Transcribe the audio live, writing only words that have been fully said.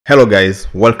Hello guys,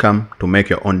 welcome to Make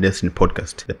Your Own Destiny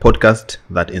podcast, the podcast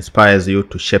that inspires you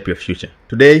to shape your future.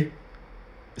 Today,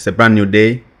 it's a brand new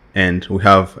day and we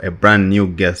have a brand new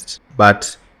guest,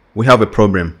 but we have a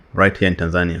problem right here in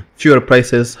Tanzania. Fuel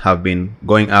prices have been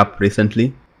going up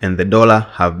recently and the dollar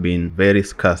have been very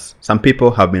scarce. Some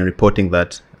people have been reporting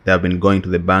that they have been going to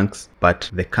the banks, but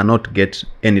they cannot get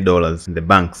any dollars in the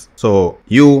banks. So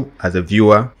you as a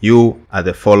viewer, you as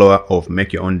a follower of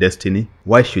Make Your Own Destiny,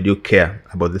 why should you care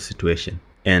about this situation?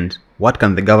 And what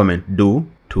can the government do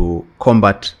to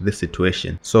combat this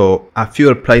situation? So are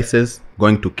fuel prices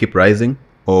going to keep rising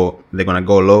or they're going to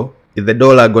go low? Is the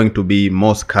dollar going to be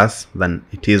more scarce than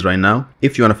it is right now?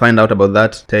 If you want to find out about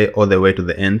that, stay all the way to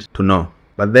the end to know.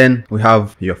 But then we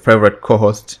have your favorite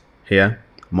co-host here,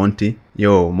 Monty.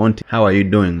 Yo, Monty, how are you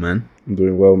doing, man? I'm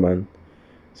doing well, man.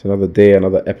 It's another day,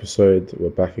 another episode. We're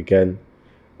back again.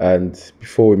 And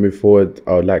before we move forward,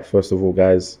 I would like, first of all,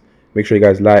 guys, make sure you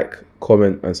guys like,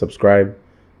 comment, and subscribe.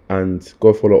 And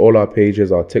go follow all our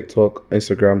pages, our TikTok,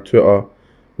 Instagram, Twitter,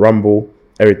 Rumble,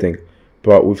 everything.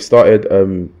 But we've started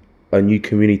a new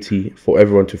community for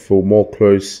everyone to feel more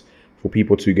close, for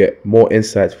people to get more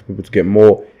insights, for people to get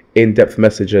more in-depth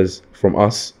messages from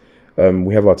us.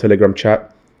 We have our Telegram chat.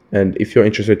 And if you're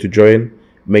interested to join,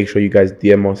 make sure you guys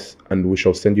DM us and we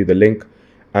shall send you the link.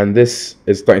 And this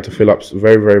is starting to fill up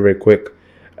very, very, very quick.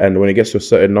 And when it gets to a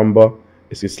certain number,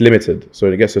 it's limited. So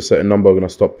when it gets to a certain number, we're going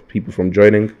to stop people from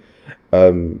joining.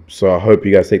 So I hope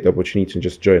you guys take the opportunity and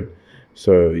just join.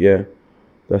 So yeah,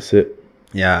 that's it.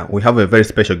 Yeah, we have a very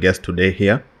special guest today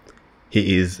here.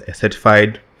 He is a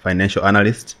certified financial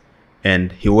analyst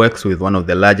and he works with one of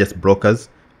the largest brokers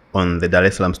on the Dar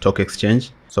es Salaam Stock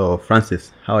Exchange. So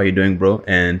Francis, how are you doing, bro?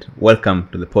 And welcome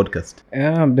to the podcast.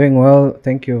 Yeah, I'm doing well.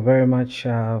 Thank you very much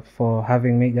for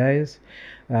having me, guys.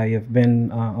 You've been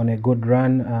on a good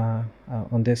run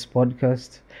on this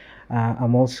podcast.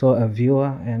 I'm also a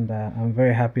viewer, and I'm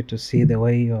very happy to see the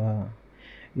way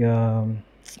you're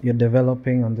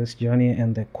developing on this journey,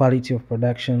 and the quality of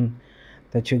production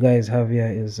that you guys have here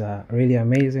is really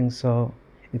amazing. So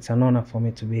it's an honor for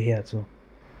me to be here too.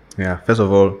 Yeah, first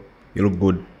of all, you look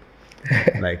good.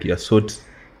 Like your suit,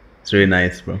 it's really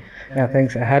nice, bro. Yeah,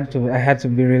 thanks. I had to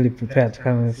be really prepared to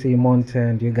come and see Monte,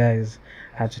 and you guys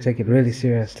had to take it really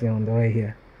seriously on the way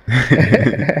here.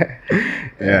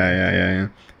 Yeah.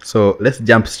 So let's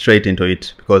jump straight into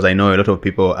it because I know a lot of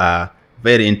people are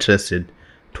very interested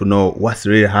to know what's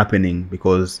really happening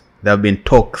because there have been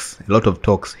talks, a lot of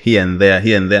talks here and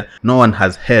there. No one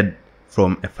has heard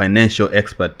from a financial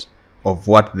expert of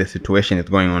what the situation is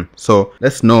going on. So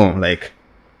let's know, like,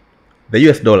 the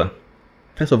US dollar.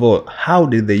 First of all, how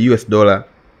did the US dollar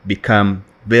become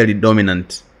very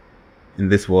dominant in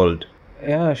this world?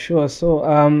 Yeah, sure. So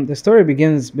the story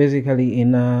begins basically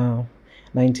in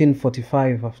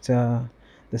 1945 after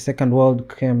the Second World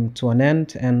came to an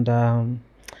end, and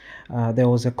there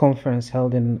was a conference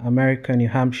held in America, New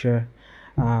Hampshire.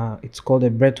 It's called a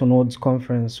Bretton Woods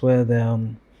Conference, where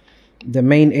the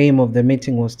main aim of the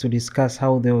meeting was to discuss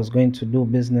how they was going to do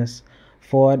business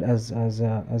forward as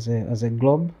a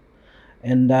globe,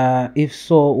 and if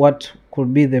so, what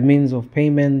could be the means of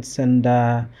payments and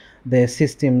the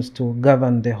systems to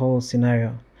govern the whole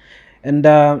scenario. And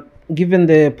given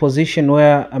the position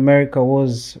where America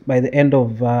was by the end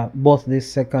of both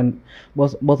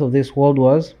of these world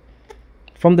wars,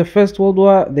 from the First World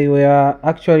War, they were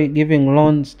actually giving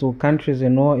loans to countries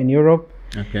in Europe.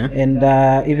 Okay. And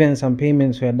even some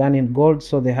payments were done in gold,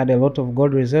 so they had a lot of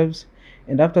gold reserves.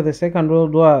 And after the Second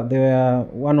World War, they were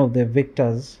one of the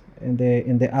victors in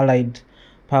the Allied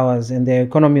powers, and their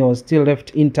economy was still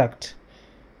left intact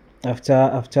after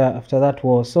that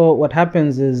war. So what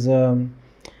happens is,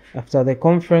 after the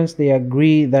conference, they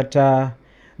agree that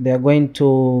they are going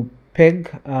to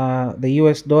peg the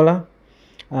US dollar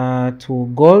to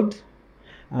gold,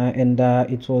 and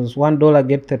it was $1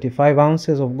 get 35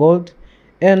 ounces of gold.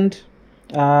 And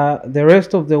the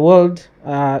rest of the world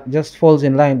just falls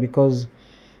in line, because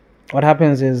what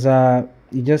happens is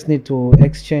you just need to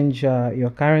exchange your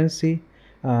currency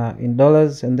in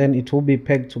dollars, and then it will be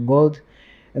pegged to gold.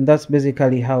 And that's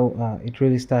basically how it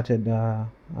really started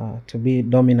to be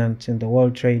dominant in the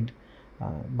world trade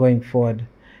going forward.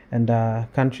 And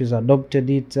countries adopted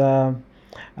it. It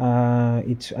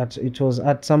was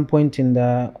at some point in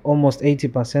the almost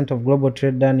 80% of global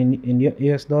trade done in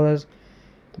US dollars.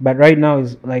 But right now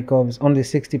it's like it's only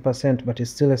 60%, but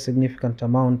it's still a significant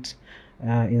amount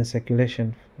in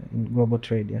circulation in global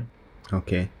trade. Yeah.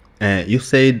 Okay. You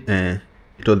said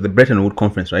it was the Bretton Woods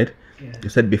conference, right? Yeah. You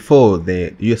said before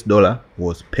the US dollar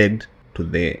was pegged to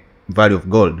the value of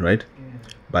gold, right? Yeah.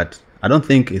 But I don't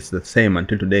think it's the same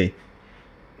until today.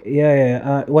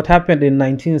 What happened in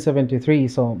 1973?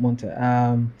 So,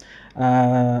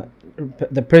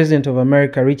 the president of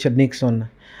America, Richard Nixon,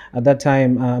 at that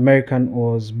time, American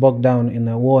was bogged down in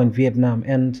a war in Vietnam,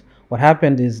 and what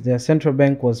happened is their central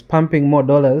bank was pumping more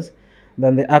dollars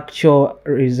than the actual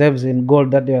reserves in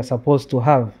gold that they were supposed to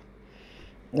have.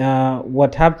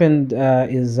 What happened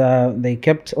is they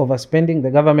kept overspending.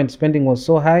 The government spending was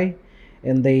so high,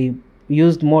 and they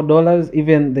used more dollars.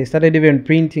 Even they started even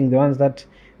printing the ones that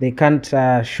they can't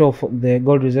show for the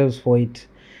gold reserves for it,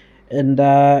 and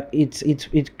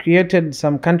it created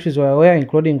some countries were aware,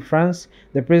 including France.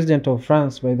 The president of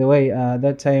France, by the way,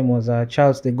 that time was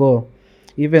Charles de Gaulle.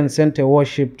 Even sent a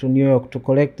warship to New York to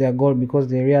collect their gold because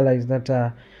they realized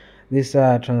that this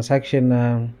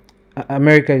transaction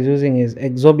America is using is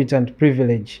exorbitant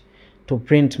privilege to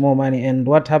print more money. And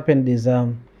what happened is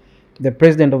the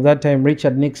president of that time,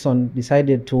 Richard Nixon,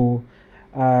 decided to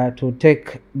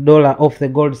take dollar off the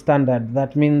gold standard.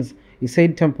 That means he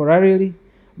said temporarily,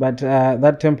 but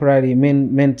that temporarily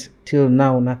meant till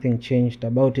now nothing changed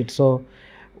about it. So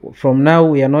from now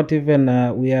we are not even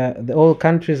all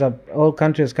countries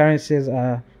currencies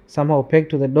are somehow pegged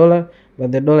to the dollar,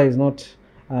 but the dollar is not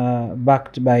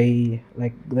backed by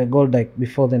like the gold like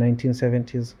before the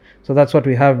 1970s. So that's what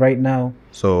we have right now.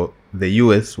 So the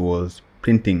US was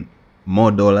printing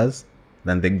more dollars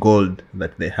than the gold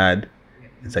that they had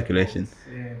in circulation.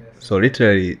 So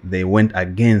literally they went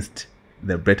against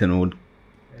the Bretton Woods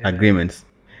agreements.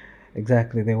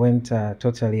 Exactly, they went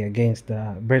totally against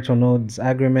the Bretton Woods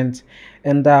agreement,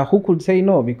 and who could say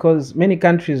no? Because many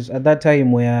countries at that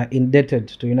time were indebted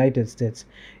to United States.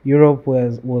 Europe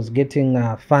was getting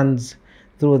funds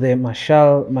through the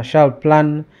Marshall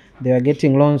Plan. They were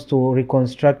getting loans to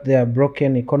reconstruct their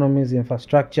broken economies,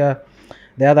 infrastructure.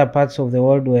 The other parts of the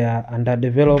world were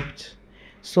underdeveloped.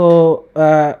 So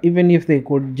even if they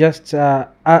could just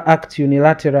act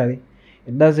unilaterally,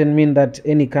 it doesn't mean that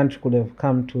any country could have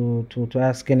come to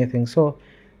ask anything. So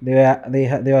they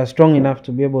were strong enough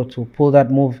to be able to pull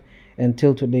that move,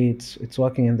 until today it's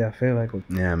working in their favor.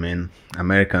 Yeah, man,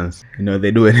 Americans, they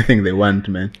do anything they want,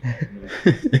 man.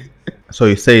 So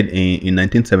you said in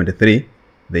 1973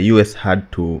 the US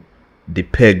had to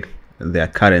depeg their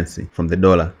currency from the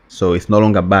dollar, so it's no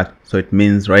longer backed. So it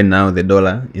means right now the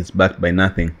dollar is backed by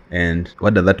nothing. And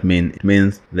what does that mean? It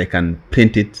means they can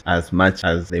print it as much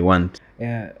as they want.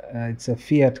 Yeah, it's a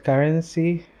fiat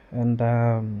currency, and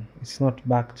it's not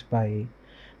backed by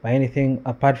anything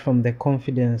apart from the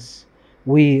confidence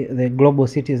we, the global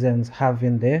citizens, have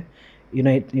in the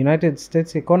United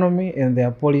States economy and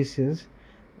their policies.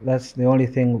 That's the only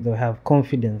thing they have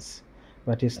confidence,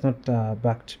 but it's not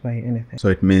backed by anything. So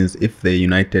it means if the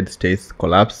United States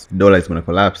collapse, the dollar is going to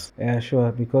collapse. Yeah,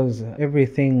 sure, because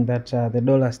everything that the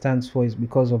dollar stands for is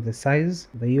because of the size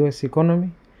of the US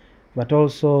economy, but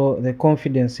also the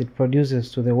confidence it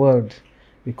produces to the world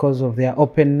because of their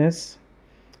openness.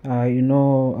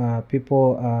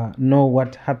 People know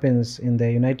what happens in the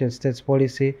United States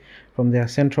policy, from their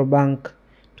central bank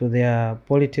to their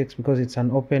politics, because it's a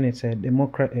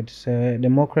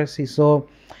democracy. So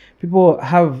people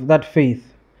have that faith,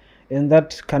 and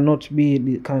that cannot be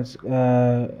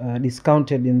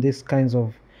discounted in these kinds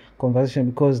of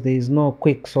conversation, because there is no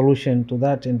quick solution to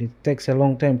that, and it takes a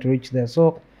long time to reach there.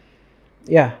 So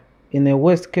yeah, in a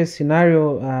worst case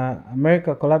scenario,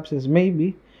 America collapses,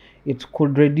 maybe it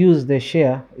could reduce its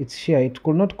share. It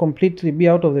could not completely be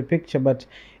out of the picture, but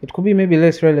it could be maybe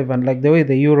less relevant, like the way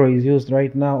the euro is used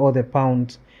right now, or the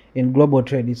pound in global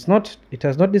trade. It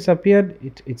has not disappeared.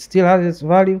 It still has its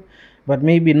value, but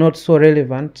maybe not so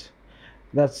relevant.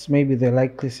 That's maybe the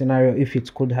likely scenario if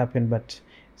it could happen, but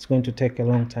it's going to take a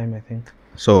long time, I think.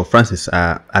 So Francis,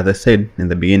 as I said in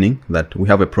the beginning, that we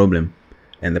have a problem,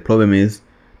 and the problem is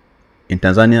in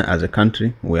Tanzania as a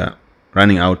country we are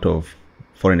running out of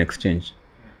foreign exchange.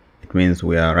 It means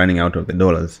we are running out of the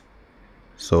dollars.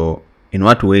 So in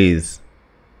what ways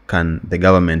can the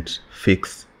government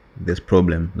fix this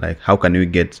problem? Like, how can we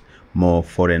get more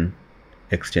foreign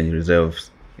exchange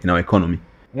reserves in our economy?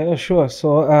 Yeah, sure.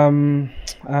 So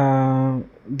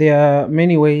there are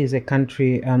many ways a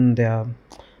country and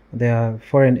their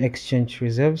foreign exchange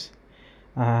reserves.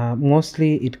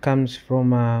 Mostly it comes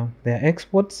from their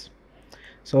exports.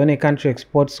 So when a country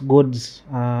exports goods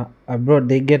abroad,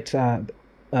 they get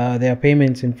their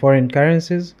payments in foreign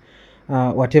currencies,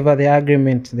 whatever the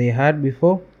agreement they had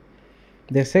before.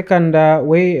 The second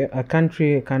way a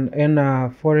country can earn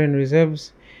foreign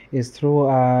reserves is through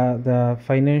the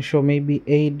financial maybe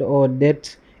aid or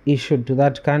debt issued to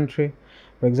that country.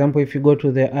 For example, if you go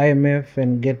to the IMF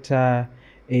and get a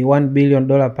 $1 billion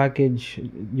package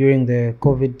during the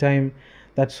COVID time,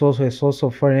 That's also a source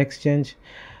of foreign exchange.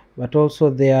 But also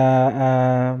there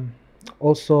are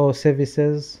also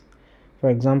services, for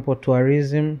example,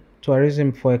 tourism.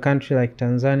 Tourism for a country like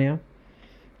Tanzania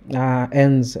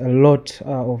earns a lot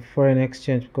of foreign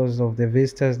exchange because of the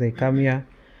visitors they come here.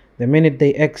 The minute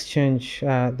they exchange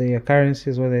their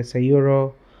currencies, whether it's a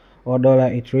euro or dollar,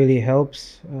 it really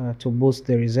helps to boost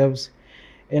the reserves.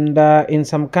 And in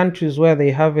some countries where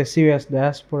they have a serious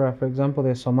diaspora, for example,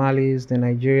 the Somalis, the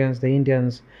Nigerians, the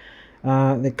Indians,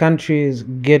 the countries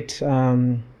get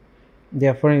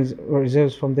their foreign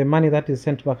reserves from the money that is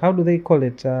sent back. How do they call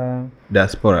it?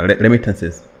 Diaspora,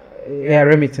 remittances. Yeah,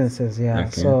 remittances. Yeah. Okay.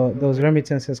 So those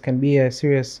remittances can be a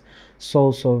serious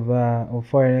source of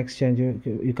foreign exchange.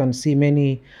 You can see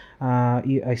many.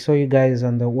 I saw you guys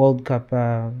on the World Cup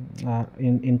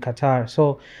in Qatar.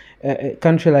 So a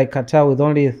country like Qatar with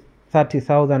only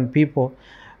 30,000 people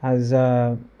has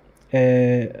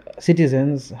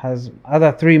citizens, has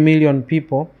other 3 million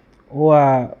people who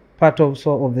are part of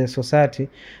the society,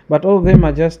 but all of them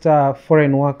are just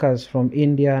foreign workers from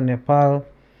India, Nepal.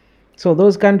 So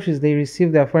those countries, they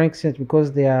receive their foreign exchange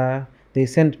because they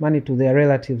send money to their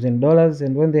relatives in dollars,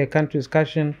 and when their countries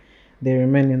cash in, they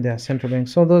remain in their central bank.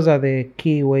 So those are the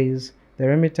key ways: the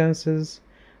remittances,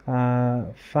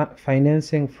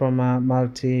 financing from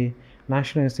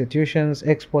multinational institutions,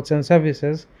 exports and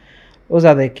services. Those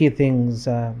are the key things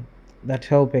that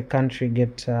help a country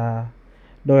get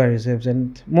dollar reserves,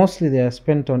 and mostly they are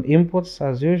spent on imports,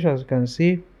 as usual, as you can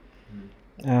see.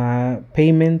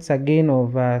 Payments again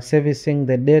of servicing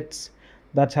the debts.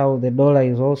 That's how the dollar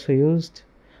is also used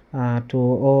to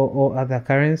all other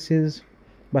currencies,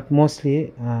 but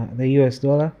mostly the US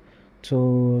dollar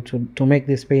to make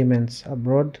these payments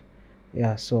abroad.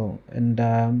 Yeah. So and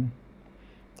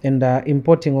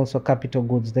importing also capital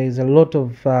goods. There is a lot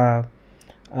of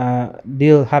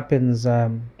deal happens.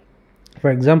 For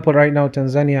example, right now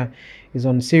Tanzania is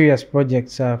on serious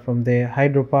projects from the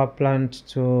hydropower plant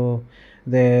to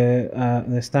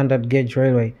the standard gauge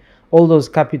railway. All those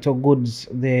capital goods,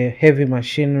 the heavy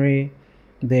machinery,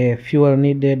 the fuel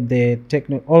needed, the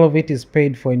all of it is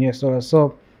paid for in US dollars.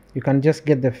 So you can just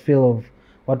get the feel of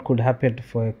what could happen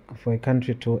for a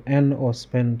country to earn or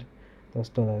spend those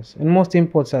dollars. And most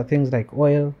imports are things like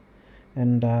oil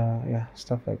and yeah,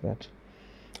 stuff like that.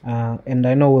 And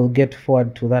I know we'll get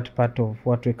forward to that part of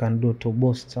what we can do to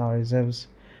boost our reserves.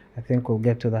 I think we'll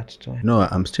get to that too. No,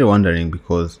 I'm still wondering,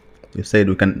 because you said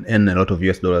we can earn a lot of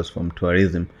US dollars from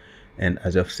tourism, and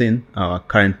as you've seen, our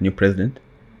current new president,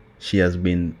 she has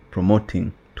been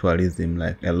promoting tourism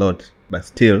like a lot, but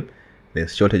still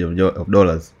there's shortage of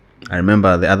dollars. I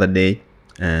remember the other day,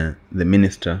 the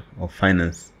Minister of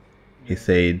Finance, he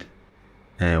said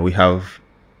we have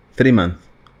 3 months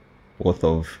worth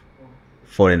of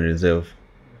foreign reserve.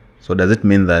 So does it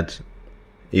mean that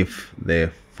if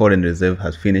the foreign reserve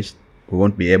has finished, we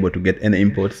won't be able to get any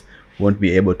imports, we won't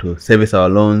be able to service our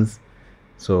loans?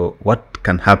 So what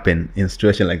can happen in a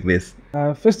situation like this?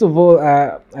 First of all,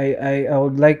 I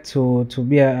would like to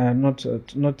be not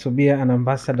to be an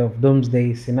ambassador of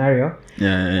doomsday scenario.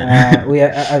 Yeah. We are,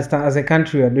 as a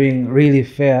country, we are doing really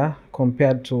fair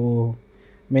compared to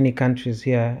many countries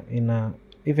here in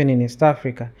even in East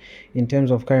Africa in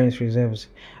terms of currency reserves.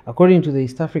 According to the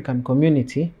East African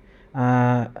community,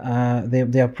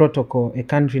 their protocol, a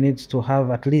country needs to have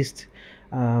at least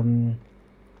 3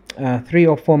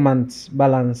 or 4 months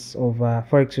balance of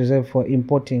forex reserve for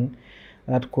importing.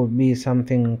 That could be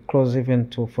something close even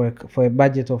to, for a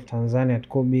budget of Tanzania, it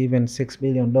could be even $6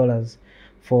 billion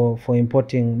for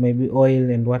importing maybe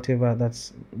oil and whatever.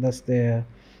 That's the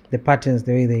patterns,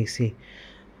 the way they see.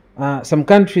 Some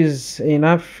countries in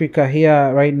Africa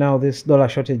here right now, this dollar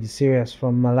shortage is serious.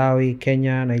 From Malawi,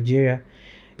 Kenya, Nigeria,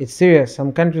 it's serious.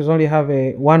 Some countries only have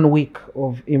a 1 week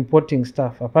of importing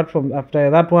stuff. Apart from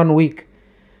after that 1 week,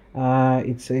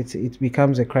 it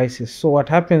becomes a crisis. So what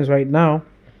happens right now,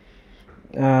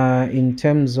 in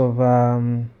terms of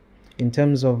our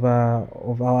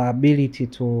ability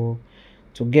to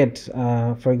get,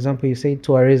 for example, you say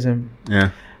tourism. Yeah.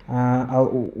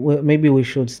 Maybe we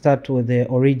should start with the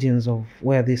origins of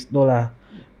where this dollar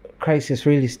crisis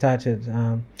really started.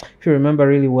 If you remember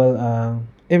really well,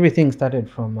 everything started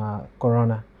from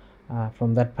Corona,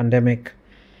 from that pandemic.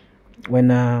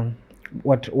 When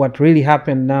what really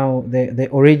happened now, the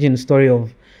origin story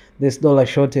of this dollar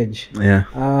shortage. Yeah.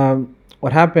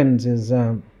 What happens is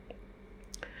a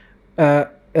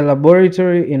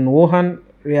laboratory in Wuhan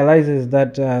realizes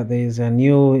that there is a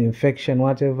new infection,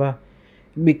 whatever.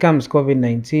 It becomes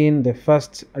COVID-19. The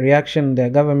first reaction the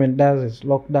government does is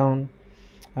lock down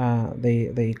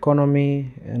the economy,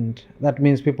 and that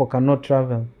means people cannot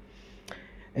travel.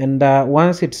 And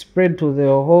once it spread to the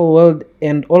whole world,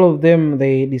 and all of them,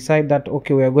 they decide that,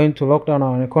 okay, we are going to lock down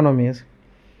our economies,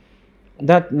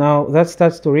 that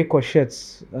starts to ricochet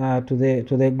to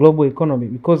the global economy,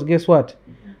 because guess what?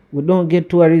 We don't get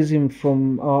tourism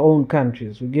from our own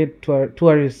countries. We get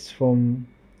tourists from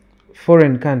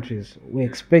foreign countries. We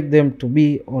expect them to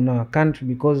be on our country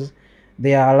because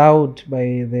they are allowed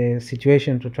by the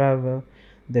situation to travel.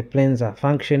 The planes are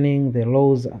functioning. The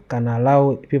laws can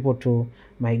allow people to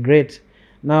migrate.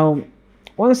 Now,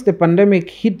 once the pandemic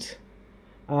hit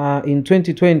in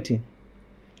 2020,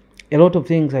 a lot of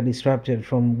things are disrupted,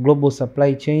 from global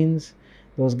supply chains,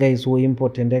 those guys who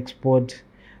import and export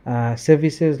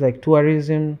services like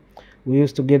tourism. We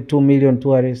used to get 2 million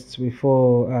tourists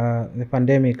before the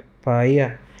pandemic per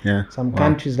year. Yeah. Some Wow.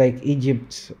 countries like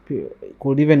Egypt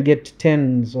could even get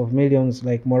tens of millions,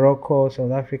 like Morocco,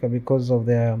 South Africa, because of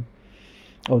their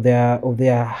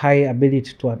high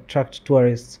ability to attract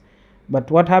tourists.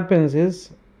 But what happens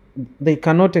is they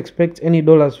cannot expect any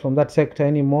dollars from that sector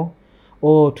anymore,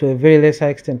 or to a very lesser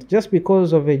extent, just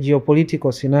because of a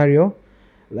geopolitical scenario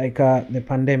like the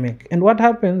pandemic. And what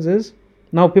happens is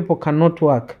now people cannot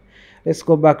work. Let's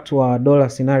go back to our dollar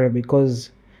scenario,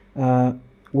 because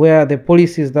where the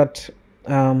policies that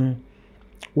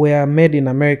were made in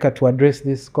America to address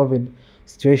this COVID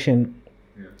situation,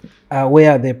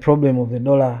 where the problem of the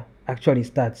dollar actually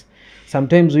starts.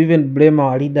 Sometimes we even blame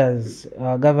our leaders,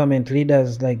 our government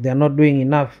leaders, like they're not doing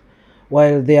enough,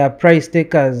 while they are price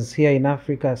takers here in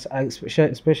Africa,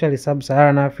 especially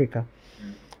sub-Saharan Africa.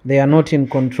 They are not in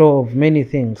control of many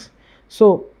things.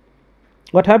 So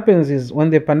what happens is, when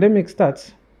the pandemic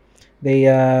starts,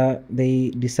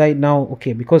 they decide now,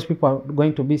 okay, because people are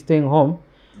going to be staying home,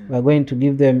 we're going to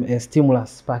give them a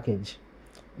stimulus package.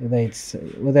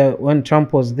 Whether when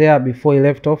Trump was there before he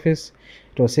left office,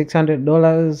 it was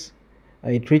 $600.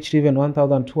 It reached even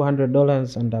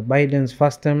 $1,200 under Biden's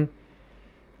first term,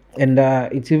 and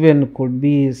it even could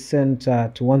be sent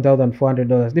to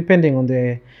 $1,400, depending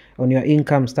on your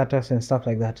income status and stuff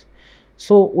like that.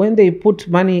 So when they put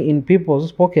money in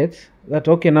people's pockets, that,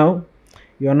 okay, now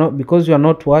you are not, because you are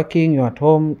not working, you're at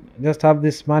home, just have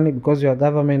this money because your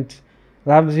government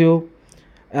loves you.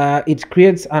 It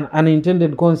creates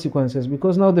unintended consequences,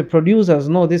 because now the producers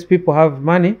know these people have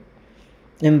money,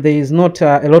 and there is not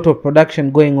a lot of production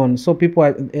going on. So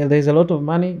there's a lot of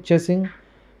money chasing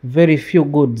very few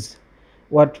goods,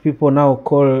 what people now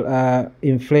call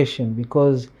inflation,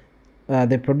 because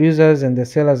the producers and the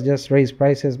sellers just raise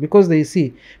prices because they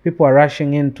see people are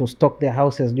rushing in to stock their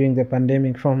houses during the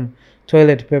pandemic, from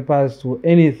toilet papers to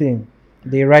anything.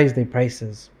 They rise the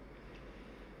prices.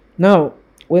 Now,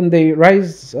 when they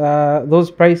rise those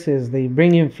prices, they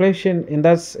bring inflation, and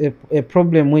that's a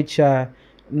problem which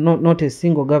not a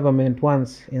single government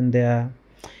wants in their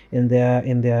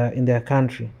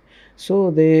country.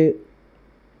 So the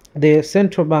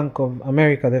Central Bank of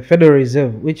America, the Federal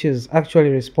Reserve, which is actually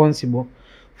responsible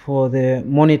for the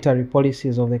monetary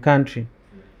policies of the country,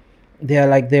 they are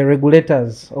like the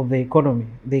regulators of the economy.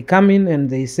 They come in and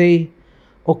they say,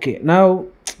 okay, now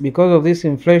because of this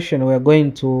inflation, we are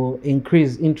going to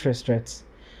increase interest rates.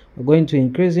 We're going to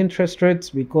increase interest rates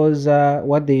because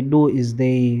what they do is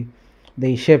they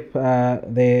shape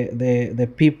the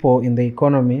people in the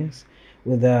economies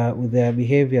with their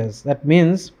behaviors. That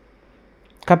means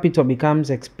capital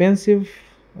becomes expensive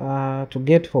to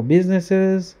get for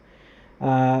businesses.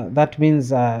 That means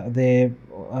the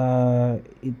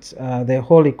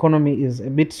whole economy is a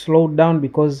bit slowed down,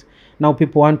 because now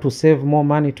people want to save more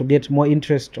money to get more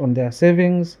interest on their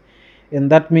savings,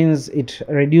 and that means it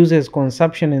reduces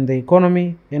consumption in the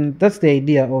economy. And that's the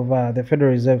idea of the Federal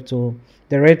Reserve.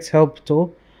 The rates help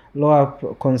to lower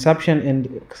consumption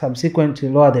and subsequently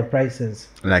lower the prices.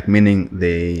 Like, meaning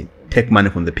they take money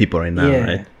from the people right now,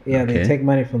 right? Yeah, okay. They take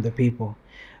money from the people,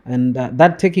 and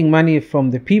that taking money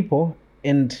from the people,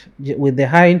 and with the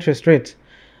high interest rate,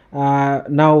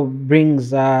 now brings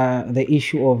the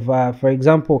issue of, for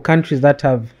example, countries that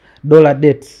have dollar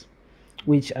debts,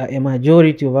 which are a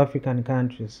majority of African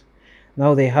countries.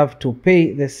 Now they have to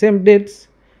pay the same debts,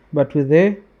 but with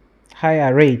a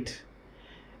higher rate.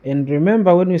 And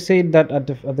remember, when we said that at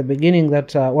the beginning,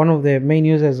 that one of the main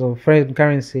uses of foreign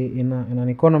currency in an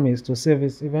economy is to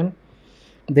service even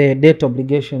the debt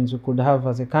obligations we could have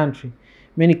as a country.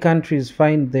 Many countries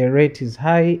find the rate is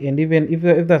high, and even if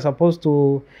they're supposed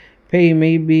to pay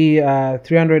maybe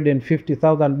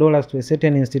 $350,000 to a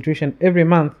certain institution every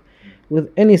month,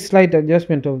 with any slight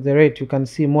adjustment of the rate, you can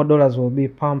see more dollars will be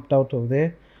pumped out of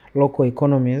the local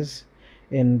economies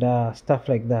and stuff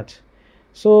like that.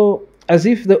 So as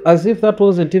if that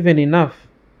wasn't even enough,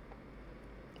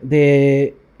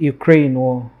 the Ukraine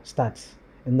war starts,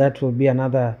 and that will be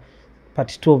another part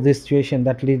 2 of this situation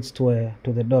that leads to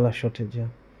the dollar shortage. Yeah.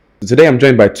 Today I'm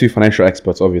joined by two financial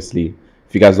experts, obviously.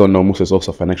 If you guys don't know, Musa is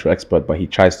also a financial expert, but he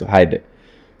tries to hide it.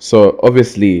 So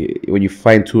obviously, when you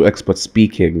find two experts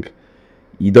speaking,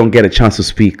 you don't get a chance to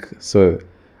speak. So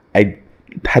I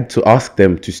had to ask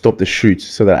them to stop the shoot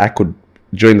so that I could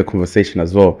join the conversation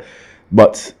as well.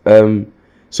 But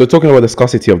so talking about the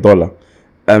scarcity of dollar,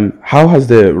 how has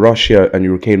the Russia and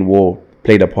Ukraine war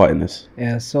played a part in this?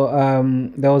 Yeah, so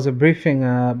there was a briefing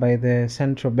by the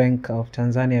Central Bank of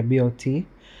Tanzania, BOT,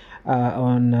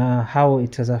 on how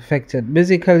it has affected.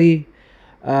 Basically,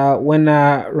 when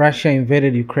Russia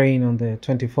invaded Ukraine on the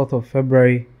 24th of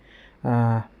February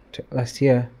last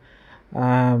year,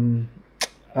 the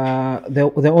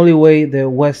only way the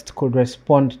West could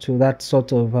respond to that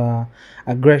sort of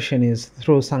aggression is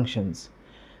through sanctions.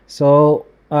 So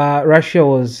Russia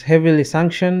was heavily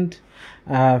sanctioned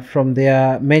from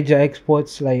their major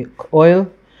exports like oil,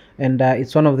 and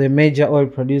it's one of the major oil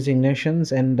producing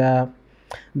nations, and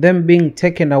them being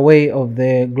taken away of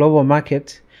the global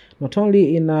market, not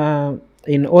only in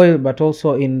oil but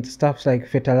also in stuff like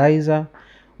fertilizer,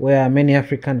 where many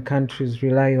African countries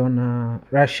rely on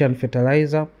Russian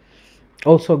fertilizer.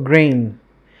 Also grains,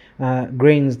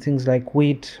 things like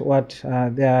wheat,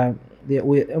 a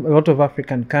lot of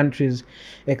African countries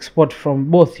export from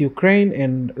both Ukraine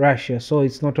and Russia. So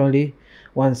it's not only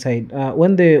one side.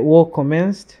 When the war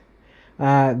commenced,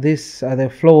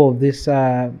 the flow of this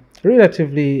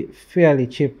relatively fairly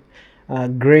cheap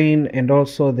grain, and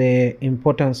also the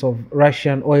importance of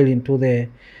Russian oil into the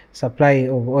supply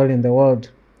of oil in the world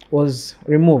was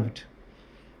removed.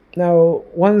 Now,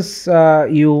 once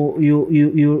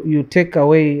you take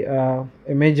away a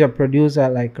major producer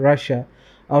like Russia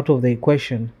out of the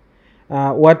equation,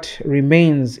 what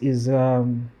remains is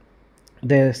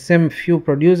the same few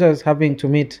producers having to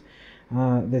meet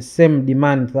the same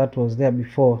demand that was there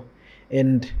before,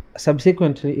 and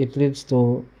subsequently it leads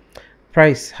to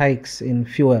price hikes in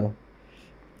fuel.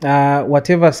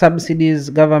 Whatever subsidies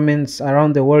governments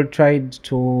around the world tried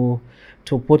to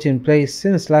put in place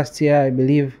since last year, I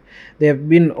believe they've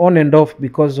been on and off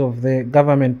because of the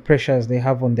government pressures they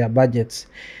have on their budgets.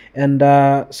 And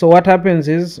so what happens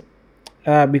is,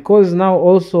 because now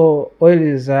also oil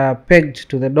is pegged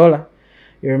to the dollar.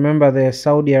 You remember the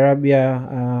Saudi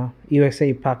Arabia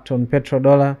USA pact on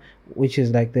petrodollar, which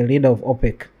is like the leader of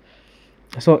OPEC.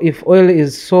 So if oil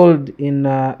is sold in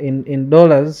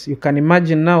dollars, you can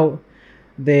imagine now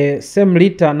the same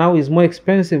liter now is more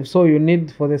expensive. So you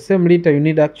need, for the same liter, you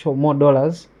need actual more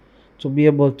dollars to be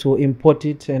able to import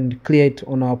it and clear it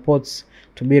on our ports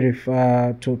to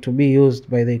be used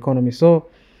by the economy. So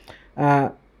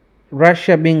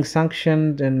Russia being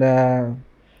sanctioned and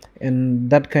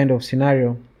that kind of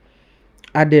scenario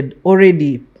added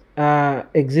already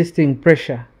existing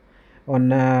pressure on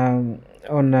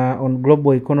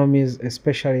global economies,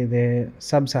 especially the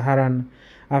sub-Saharan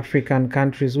African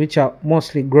countries, which are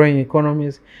mostly growing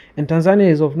economies, and Tanzania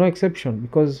is of no exception,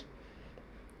 because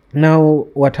now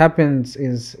what happens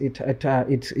is it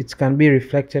can be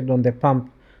reflected on the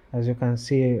pump, as you can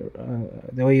see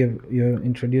the way you're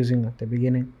introducing at the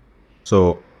beginning.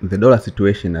 So the dollar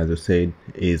situation, as you said,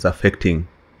 is affecting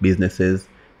businesses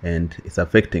and it's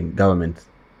affecting governments.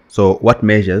 So what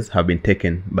measures have been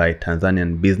taken by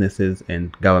Tanzanian businesses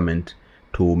and government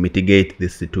to mitigate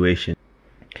this situation?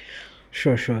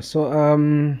 Sure. So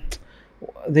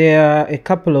there are a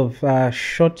couple of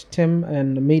short-term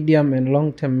and medium and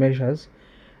long-term measures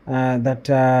that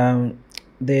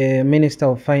the Minister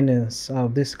of Finance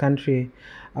of this country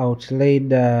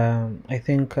outlaid, I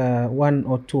think 1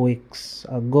 or 2 weeks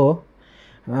ago,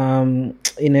 in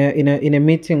a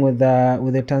meeting with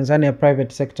the Tanzania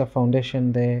Private Sector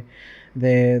Foundation, the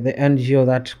NGO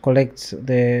that collects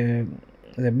the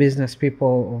business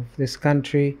people of this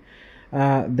country.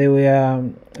 They were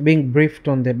being briefed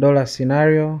on the dollar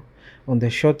scenario, on the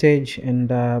shortage, and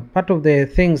part of the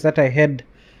things that I heard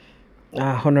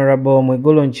Honorable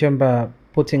Mwigulu Nchemba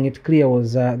putting it clear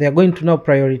was they are going to now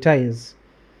prioritize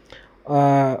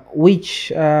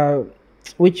which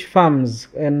farms,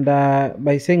 and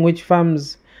by saying which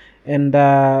farms and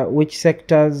which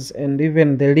sectors, and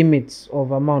even the limits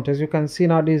of amount. As you can see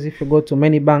nowadays, if you go to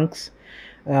many banks,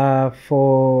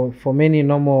 for many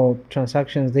normal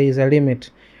transactions, there is a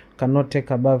limit. Cannot take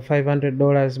above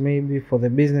 $500. Maybe for the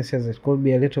businesses it could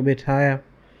be a little bit higher,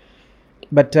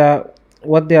 but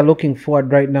what they are looking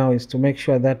forward right now is to make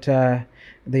sure that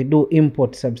they do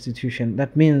import substitution.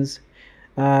 That means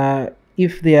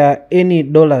if there are any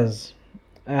dollars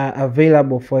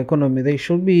available for economy, they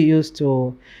should be used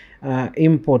to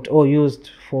import or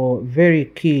used for very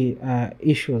key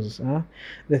issues,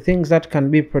 the things that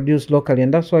can be produced locally.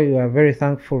 And that's why we are very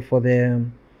thankful for the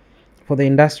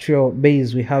industrial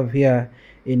base we have here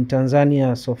in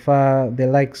Tanzania so far, the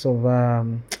likes of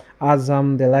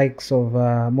Azam, the likes of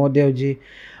Model G,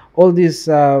 all these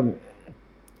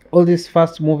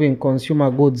fast moving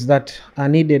consumer goods that are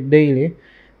needed daily,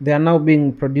 they are now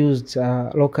being produced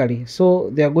locally. So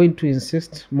they are going to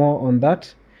insist more on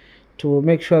that, to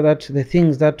make sure that the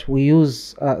things that we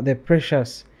use, the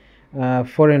precious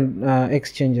foreign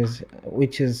exchanges,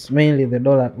 which is mainly the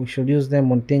dollar, we should use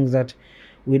them on things that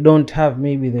we don't have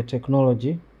maybe the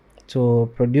technology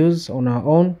to produce on our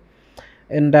own.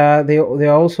 And they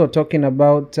are also talking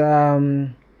about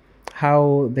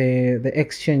how the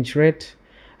exchange rate,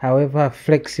 however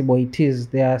flexible it is,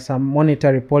 there are some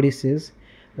monetary policies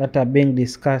that are being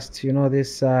discussed.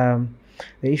 This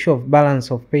the issue of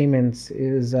balance of payments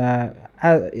is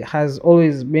has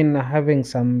always been having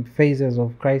some phases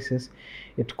of crisis.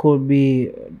 It could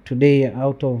be today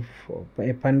out of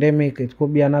a pandemic, it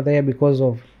could be another year because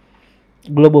of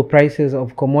global prices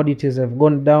of commodities have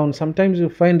gone down. Sometimes you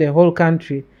find a whole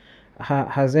country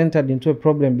has entered into a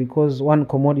problem because one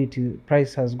commodity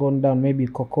price has gone down, maybe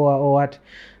cocoa or what.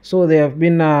 So there have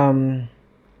been a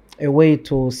way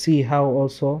to see how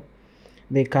also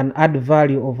they can add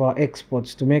value of our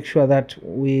exports, to make sure that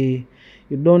you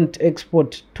don't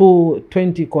export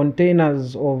 20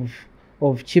 containers of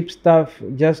cheap stuff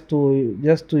just to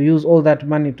use all that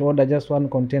money to order just one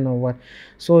container of what.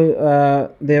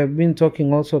 So they have been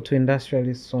talking also to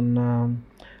industrialists on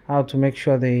how to make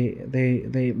sure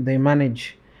they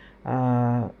manage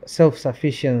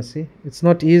self-sufficiency. It's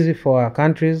not easy for our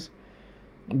countries,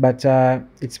 but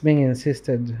it's being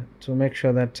insisted to make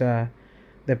sure that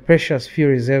the precious few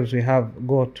reserves we have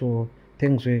go to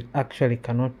things we actually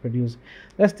cannot produce.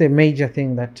 That's the major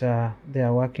thing that they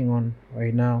are working on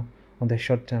right now on the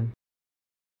short term.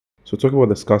 So talking about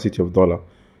the scarcity of dollar,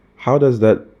 how does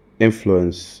that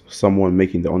influence someone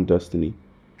making their own destiny?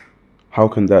 How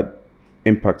can that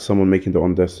impact someone making their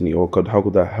own destiny, or how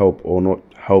could that help or not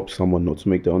help someone not to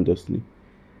make their own destiny?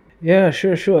 Yeah,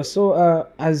 sure. So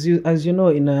as you know,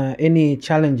 in any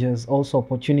challenges, also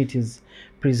opportunities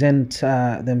present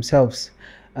themselves.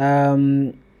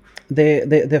 The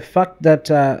fact that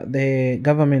the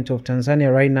government of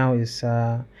Tanzania right now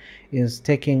is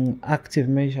taking active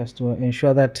measures to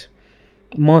ensure that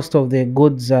most of the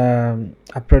goods are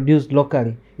produced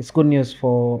locally. It's good news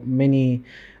for many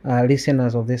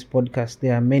listeners of this podcast.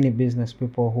 There are many business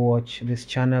people who watch this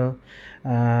channel.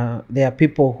 There are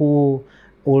people who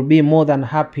will be more than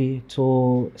happy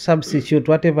to substitute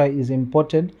whatever is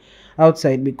imported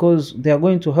outside, because they are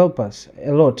going to help us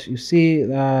a lot. You see,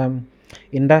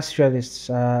 industrialists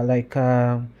like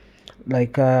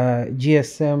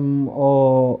GSM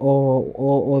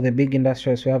or the big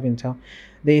industrialists we have in town,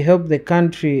 they help the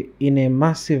country in a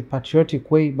massive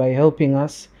patriotic way by helping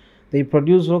us. They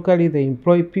produce locally, they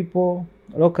employ people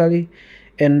locally,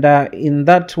 and in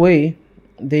that way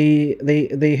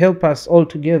they help us all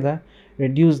together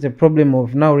reduce the problem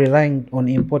of now relying on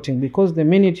importing. Because the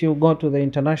minute you go to the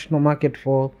international market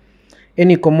for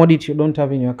any commodity you don't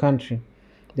have in your country,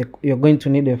 you're going to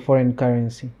need a foreign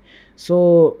currency.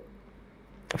 So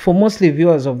for mostly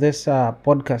viewers of this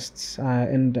podcasts,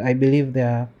 and I believe there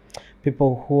are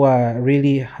people who are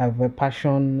really have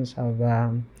passions,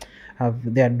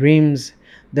 have their dreams,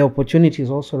 the opportunity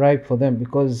is also ripe for them,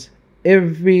 because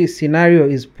every scenario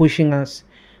is pushing us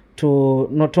to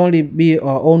not only be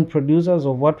our own producers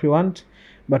of what we want,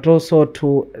 but also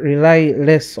to rely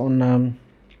less on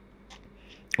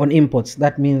imports.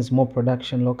 That means more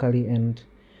production locally, and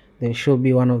they should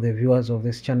be one of the viewers of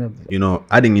this channel.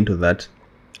 Adding into that,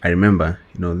 I remember,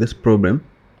 this problem,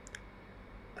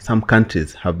 some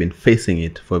countries have been facing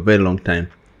it for a very long time.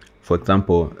 For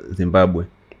example, Zimbabwe.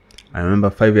 I remember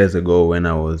 5 years ago when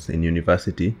I was in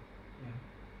university,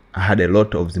 I had a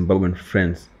lot of Zimbabwean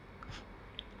friends.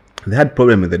 They had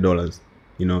problem with the dollars.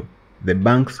 The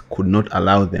banks could not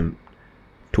allow them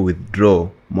to withdraw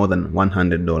more than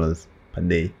 $100 per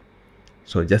day.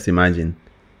 So just imagine,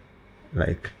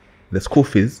 like, the school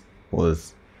fees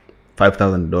was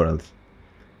 $5,000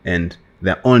 and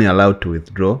they're only allowed to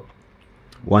withdraw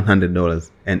 $100,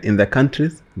 and in the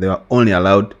countries they were only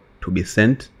allowed to be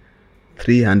sent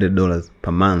 $300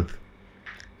 per month.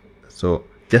 So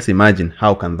just imagine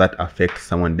how can that affect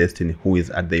someone's destiny who is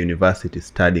at the university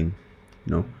studying.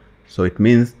 So it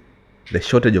means the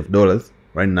shortage of dollars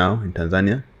right now in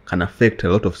Tanzania can affect a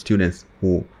lot of students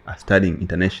who are studying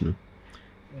international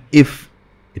if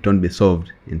it won't be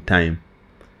solved in time.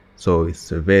 So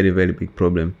it's a very, very big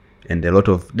problem, and a lot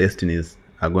of destinies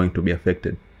are going to be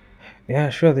affected? Yeah,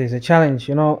 sure. There's a challenge.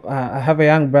 I have a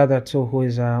young brother too who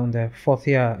is on the fourth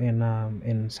year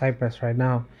in Cyprus right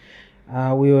now.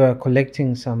 We were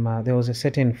collecting some. There was a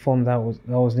certain form that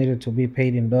was needed to be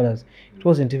paid in dollars. It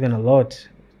wasn't even a lot.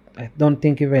 I don't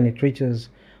think even it reaches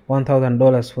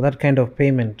 $1,000 for that kind of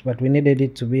payment. But we needed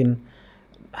it to be in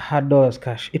hard dollars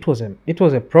cash. It was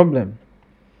a problem.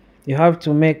 You have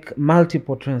to make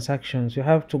multiple transactions. You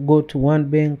have to go to one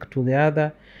bank to the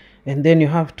other, and then you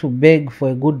have to beg for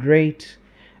a good rate,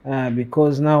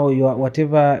 because now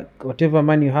whatever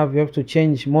money you have to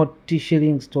change more T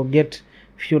shillings to get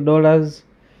few dollars,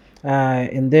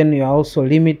 and then you are also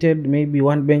limited. Maybe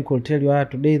one bank will tell you,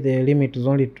 today the limit is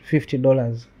only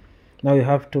 $50. Now you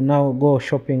have to now go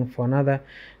shopping for another.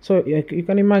 So you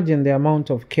can imagine the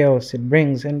amount of chaos it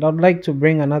brings. And I'd like to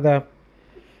bring another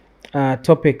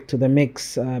topic to the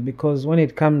mix, because when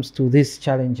it comes to these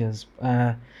challenges,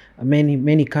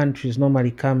 many countries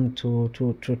normally come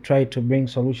to try to bring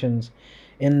solutions.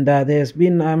 And there's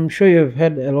been, I'm sure you've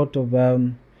heard a lot of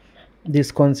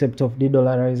this concept of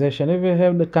de-dollarization. Have you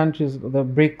heard the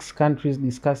BRICS countries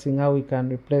discussing how we can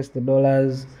replace the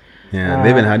dollars? Yeah, they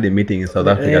even had a meeting in South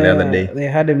Africa the other day. They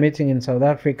had a meeting in South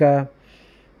Africa.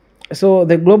 So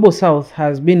the global south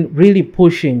has been really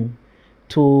pushing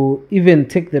to even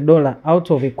take the dollar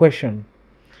out of equation,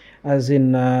 as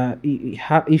in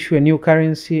issue a new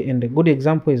currency. And a good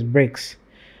example is BRICS,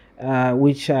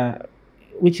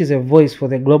 which is a voice for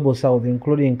the global south,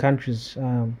 including countries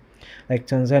like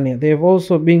Tanzania. They've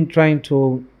also been trying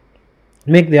to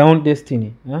make their own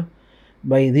destiny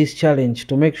by this challenge,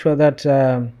 to make sure that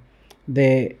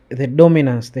the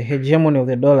dominance, the hegemony of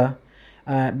the dollar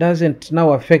doesn't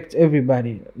now affect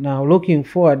everybody. Now, looking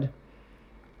forward,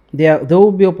 there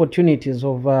will be opportunities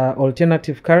of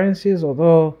alternative currencies,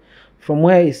 although from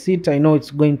where I sit, I know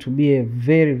it's going to be a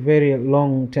very, very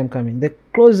long term coming. The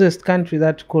closest country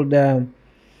that could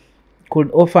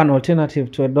offer an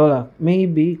alternative to a dollar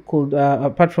maybe could,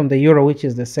 apart from the euro, which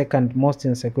is the second most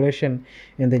in circulation,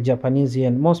 in the Japanese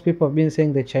yen. Most people have been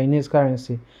saying the Chinese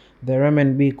currency, the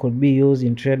renminbi, could be used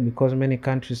in trade, because many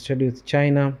countries trade with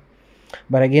China.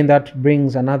 But again, that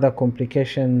brings another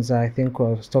complications. I think I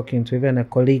was talking to even a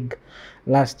colleague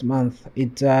last month.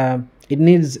 It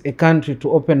needs a country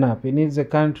to open up. It needs a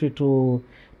country to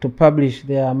publish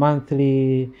their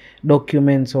monthly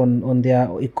documents on their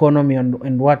economy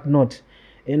and whatnot.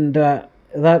 And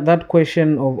that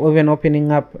question of even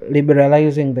opening up,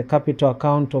 liberalizing the capital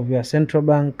account of your central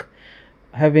bank,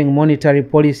 having monetary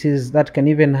policies that can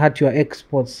even hurt your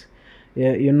exports.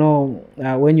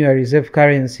 When you are reserve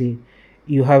currency,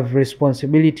 you have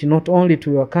responsibility not only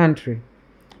to your country,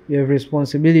 you have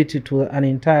responsibility to an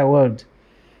entire world.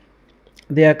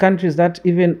 There are countries that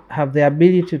even have the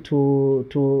ability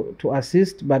to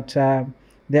assist, but they're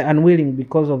unwilling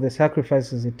because of the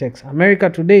sacrifices it takes. America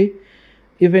today,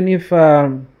 even if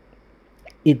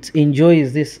it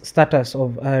enjoys this status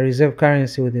of reserve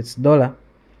currency with its dollar,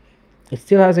 it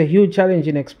still has a huge challenge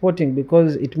in exporting,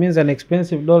 because it means an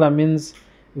expensive dollar means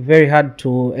very hard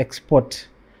to export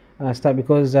stuff,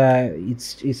 because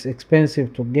it's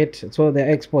expensive to get. So the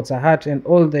exports are hurt, and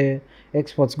all the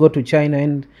exports go to China.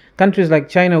 And countries like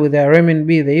China, with their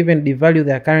renminbi, they even devalue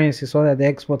their currency so that the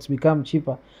exports become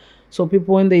cheaper. So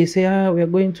people, when they say, we are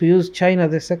going to use China,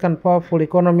 the second powerful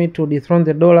economy, to dethrone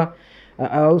the dollar,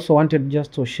 I also wanted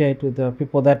just to share it with the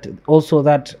people that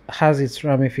has its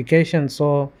ramifications.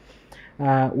 So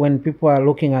when people are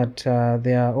looking at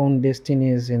their own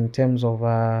destinies in terms of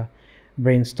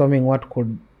brainstorming what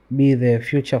could be the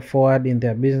future forward in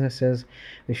their businesses,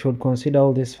 they should consider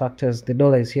all these factors. The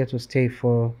dollar is here to stay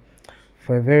for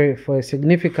a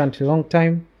significantly long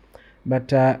time,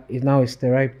 but now it's the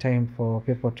right time for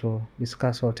people to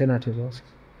discuss alternatives also.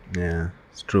 Yeah,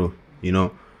 it's true.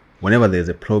 Whenever there's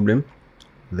a problem,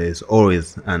 there's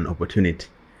always an opportunity.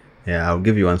 Yeah, I'll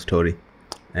give you one story.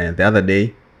 The other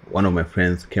day, one of my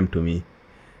friends came to me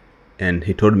and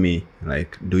he told me,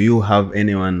 like, do you have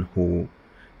anyone who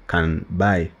can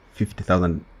buy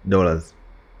 $50,000?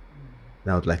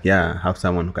 I was like, yeah, I have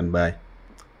someone who can buy.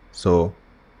 So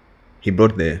he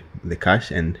brought the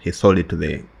cash and he sold it to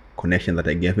the connection that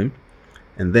I gave him.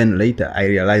 And then later I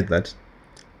realized that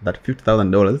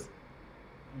 $50,000,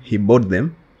 he bought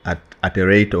them at a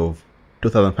rate of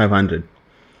 2,500.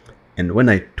 And when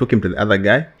I took him to the other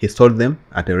guy, he sold them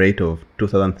at a rate of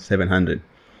 2,700.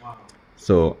 Wow.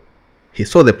 So he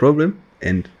saw the problem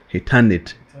and he turned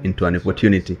it into an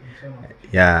opportunity.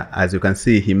 Yeah, as you can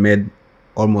see, he made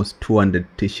almost 200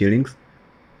 T-shillings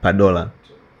per dollar.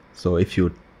 So if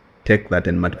you take that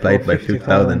and multiply it by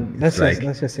 50,000, that's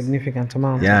a significant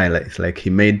amount. Yeah, it's like he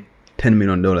made $10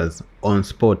 million on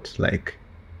spot. Like,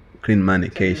 clean money,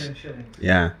 cash. million shillings.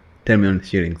 Yeah, 10 million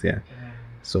shillings. Yeah.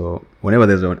 So whenever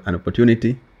there's an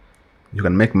opportunity, you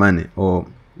can make money or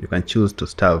you can choose to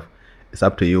starve. It's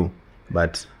up to you.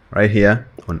 But right here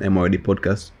on MOD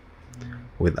podcast,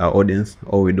 with our audience,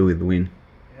 all we do is win.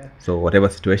 Yeah. So whatever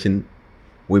situation,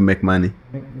 we make money.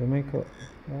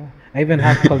 I even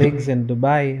have colleagues in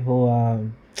Dubai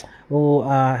who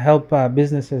help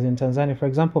businesses in Tanzania. For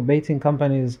example, betting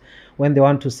companies, when they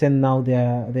want to send now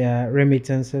their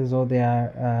remittances or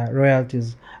their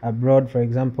royalties abroad, for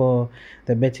example,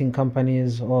 the betting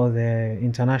companies or the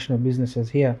international businesses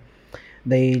here,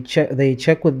 they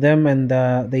check with them, and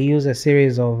they use a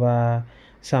series of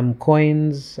some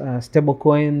coins, stable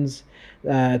coins,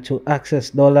 to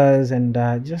access dollars, and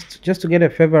just to get a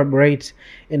favorable rate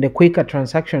and a quicker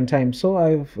transaction time.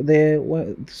 So there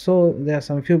are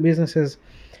some few businesses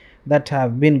that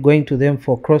have been going to them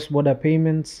for cross-border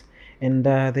payments, and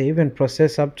they even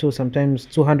process up to sometimes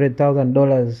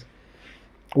 $200,000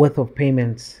 worth of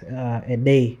payments a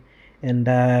day. And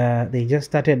they just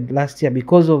started last year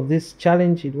because of this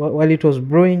challenge while it was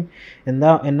brewing. And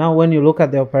now when you look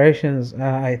at the operations,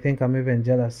 I think I'm even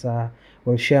jealous.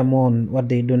 We'll share more on what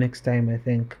they do next time, I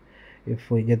think,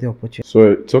 if we get the opportunity.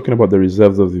 So talking about the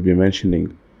reserves that we've been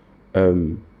mentioning,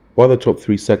 what are the top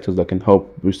 3 sectors that can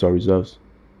help boost our reserves?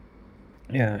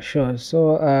 Yeah, sure.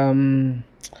 So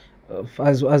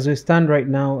as we stand right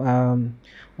now,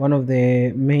 one of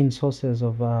the main sources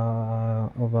of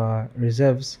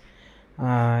reserves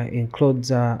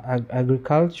includes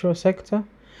agricultural sector.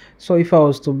 So if I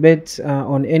was to bet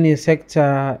on any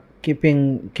sector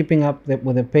keeping up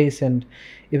with the pace and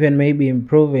even maybe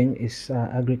improving, is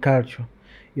agriculture.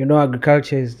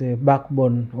 Agriculture is the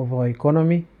backbone of our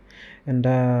economy, and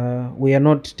we are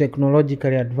not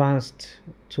technologically advanced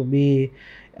to be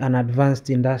an advanced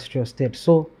industrial state.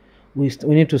 So we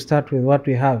need to start with what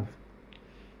we have.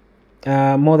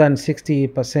 More than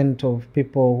 60% of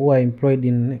people who are employed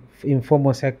in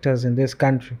informal sectors in this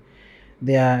country,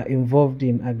 they are involved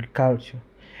in agriculture,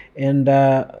 and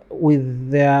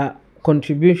with their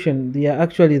contribution, they are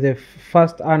actually the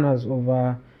first earners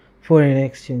of foreign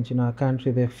exchange in our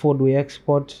country. The food we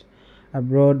export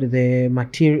abroad, the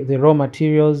raw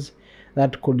materials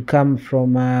that could come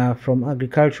from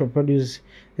agricultural produce,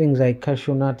 things like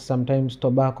cashew nuts, sometimes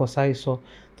tobacco, sisal,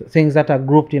 things that are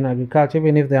grouped in agriculture,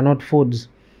 even if they are not foods,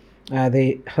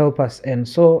 they help us. And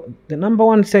so the number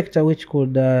one sector which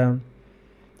could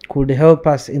help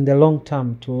us in the long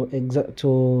term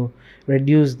to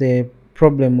reduce the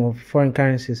problem of foreign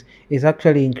currencies is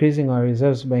actually increasing our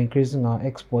reserves by increasing our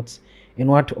exports in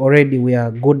what already we are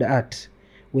good at,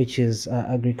 which is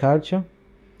agriculture.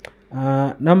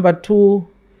 Number 2,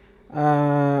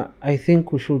 I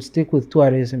think we should stick with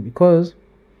tourism, because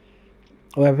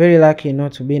we are very lucky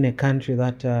not to be in a country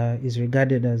that is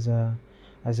regarded as a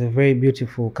very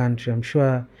beautiful country. I'm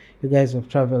sure you guys have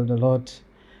traveled a lot,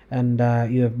 and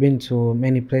you have been to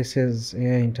many places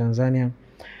here in Tanzania.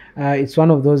 It's one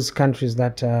of those countries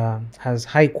that has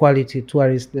high quality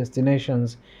tourist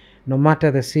destinations. No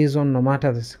matter the season, no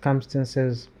matter the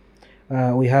circumstances,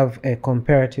 we have a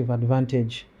comparative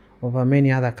advantage over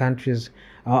many other countries.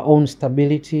 Our own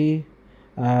stability,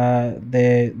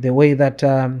 the way that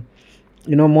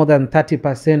more than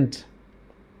 30%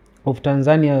 of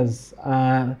Tanzania's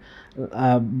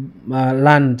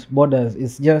land borders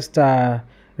is just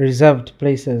reserved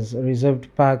places,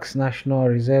 reserved parks, national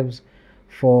reserves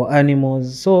for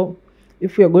animals. So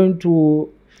if we are going to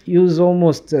use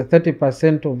almost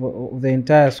 30% of the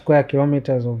entire square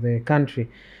kilometers of the country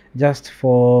just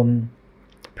for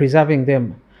preserving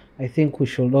them, I think we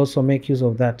should also make use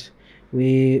of that.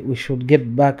 We should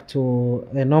get back to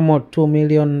the normal 2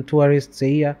 million tourists a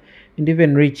year, and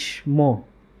even reach more,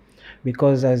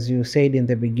 because as you said in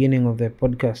the beginning of the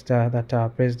podcast, that our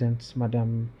president,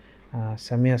 Madam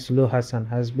Samia Suluhu Hassan,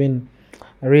 has been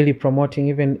really promoting,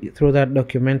 even through that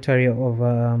documentary of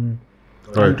Royal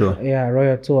Tour.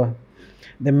 Royal Tour.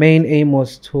 The main aim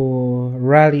was to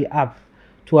rally up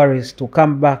tourists to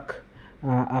come back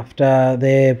after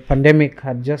the pandemic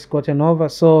had just gotten over.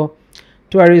 So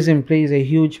tourism plays a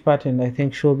huge part, and I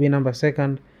think should be number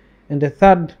 2. And the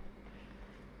 3rd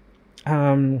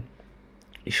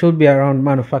should be around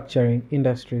manufacturing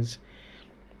industries.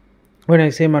 When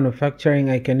I say manufacturing,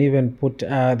 I can even put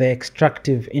the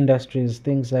extractive industries,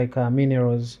 things like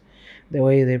minerals, the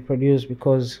way they produce,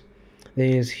 because there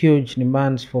is huge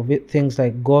demands for things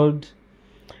like gold,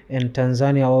 and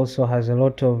Tanzania also has a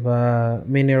lot of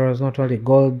minerals, not only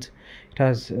gold. It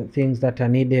has things that are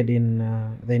needed in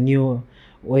the new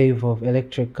wave of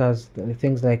electric cars,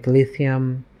 things like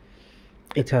lithium.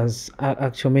 It has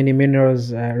actually many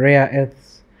minerals, rare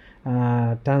earths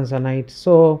Tanzanite.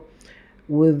 So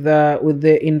with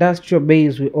the industrial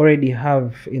base we already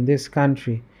have in this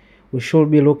country, we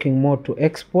should be looking more to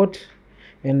export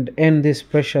and end these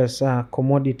precious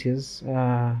commodities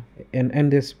and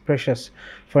end these precious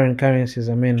foreign currencies.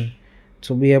 I mean,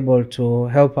 to be able to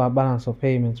help our balance of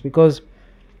payments, because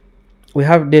we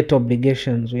have debt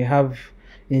obligations, we have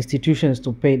institutions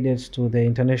to pay debts to the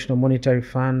International Monetary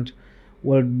Fund,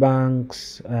 World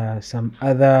Banks, some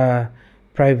other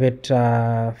private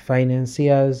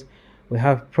financiers. We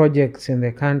have projects in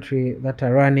the country that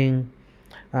are running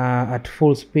at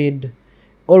full speed.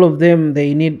 All of them,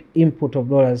 they need input of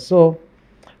dollars. So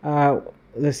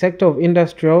the sector of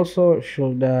industry also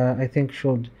should, I think,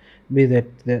 should be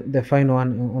the final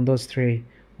one on those three,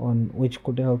 on which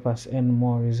could help us earn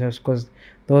more reserves, because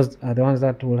those are the ones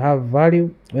that will have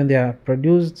value when they are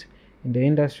produced in the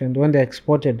industry, and when they're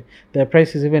exported, their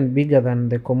price is even bigger than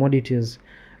the commodities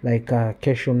like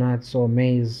cashew nuts or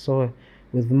maize. So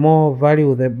with more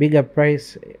value, the bigger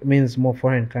price means more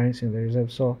foreign currency in the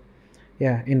reserve. So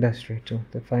yeah, industry too,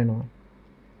 the final one.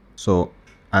 So,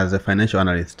 as a financial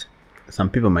analyst, some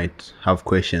people might have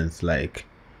questions like,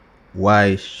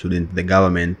 why shouldn't the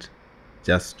government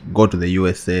just go to the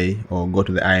USA or go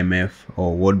to the IMF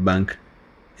or World Bank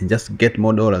and just get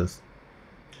more dollars?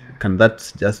 Can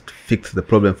that just fix the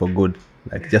problem for good?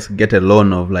 Like, just get a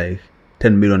loan of like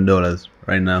 $10 million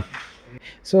right now?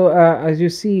 So as you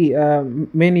see,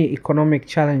 many economic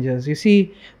challenges. You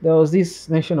see, there was this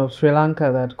nation of Sri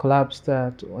Lanka that collapsed,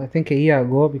 I think, a year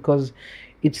ago, because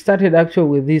it started actually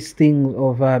with this thing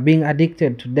of being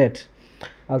addicted to debt.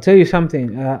 I'll tell you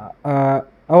something.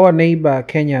 Our neighbor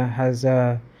Kenya has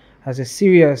a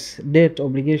serious debt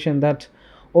obligation that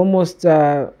almost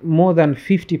more than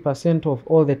 50% of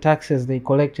all the taxes they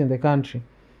collect in the country,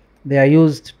 they are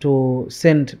used to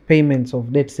send payments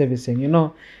of debt servicing. You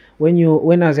know,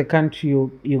 when as a country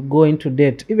you go into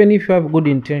debt, even if you have good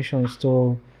intentions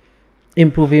to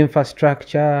improve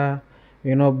infrastructure,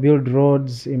 you know, build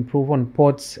roads, improve on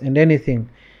ports and anything,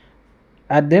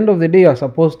 at the end of the day you're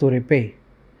supposed to repay.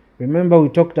 Remember, we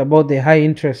talked about the high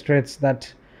interest rates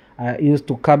that are used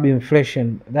to curb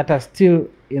inflation, that are still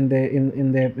in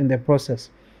the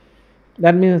process.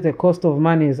 That means the cost of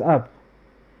money is up.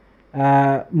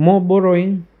 More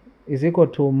borrowing is equal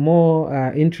to more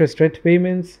interest rate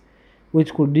payments,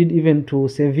 which could lead even to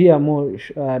severe more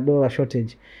dollar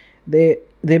shortage. The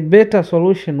better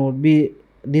solution would be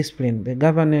discipline, the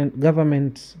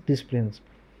government disciplines.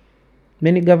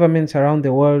 Many governments around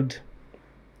the world,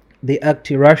 they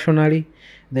act irrationally.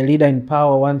 The leader in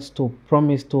power wants to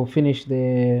promise to finish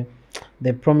the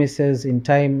promises in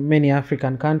time. Many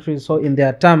African countries, so in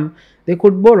their term, they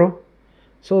could borrow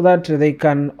so that they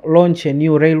can launch a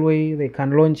new railway, they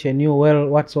can launch a new well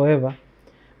whatsoever,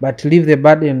 but leave the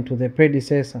burden to the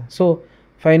predecessor. So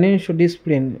financial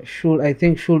discipline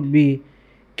should be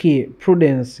key.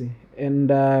 Prudence and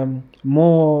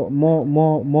more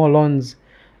loans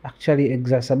actually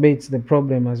exacerbates the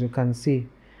problem, as you can see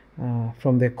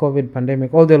from the COVID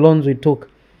pandemic. All the loans we took,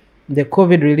 the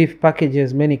COVID relief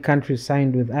packages many countries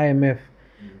signed with IMF,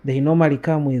 they normally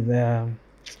come with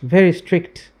very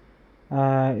strict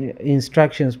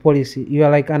instructions, policy. You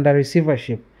are like under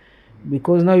receivership,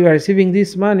 because now you are receiving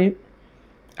this money.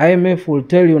 IMF will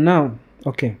tell you now,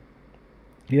 okay,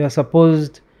 you are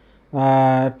supposed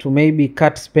to maybe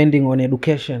cut spending on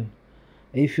education.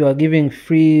 If you are giving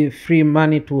free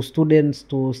money to students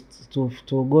to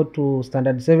go to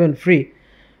standard 7 free,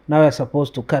 now you're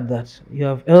supposed to cut that. You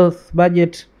have health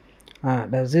budget.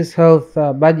 Does this health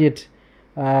budget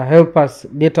help us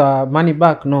get our money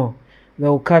back? No, they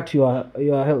will cut your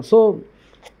health. So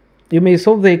you may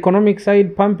solve the economic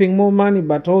side, pumping more money,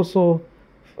 but also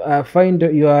find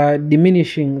you are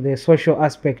diminishing the social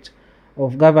aspect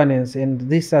of governance, and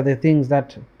these are the things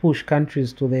that push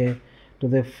countries to the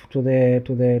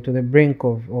brink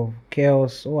of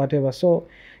chaos or whatever. So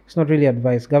it's not really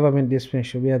advice. Government discipline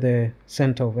should be at the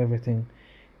center of everything,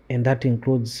 and that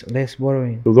includes less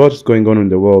borrowing. With what's going on in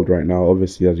the world right now,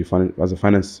 obviously, as a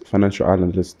financial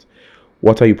analyst,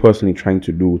 what are you personally trying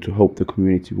to do to help the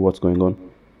community with what's going on?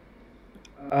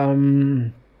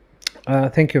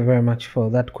 Thank you very much for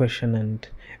that question, and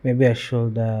maybe I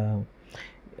should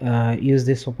use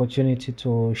this opportunity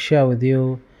to share with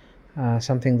you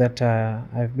something that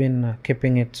I've been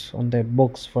keeping it on the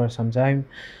books for some time.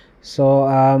 So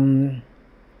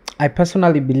I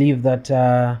personally believe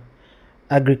that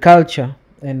agriculture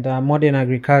and modern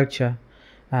agriculture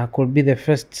could be the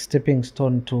first stepping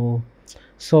stone to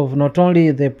solve not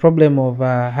only the problem of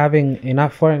having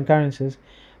enough foreign currencies,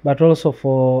 but also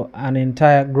for an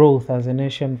entire growth as a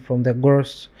nation from the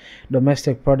gross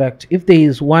domestic product. If there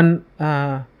is one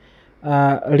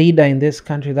leader in this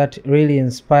country that really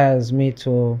inspires me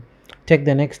to take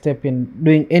the next step in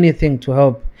doing anything to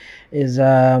help, is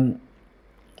the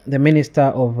Minister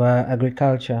of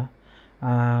Agriculture,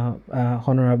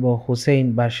 Honorable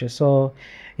Hussein Bashir. So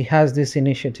he has this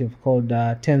initiative called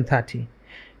 1030.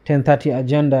 1030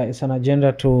 agenda is an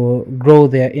agenda to grow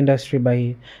their industry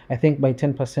by, I think, by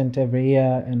 10% every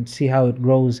year, and see how it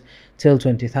grows till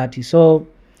 2030. So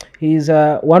he's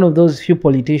one of those few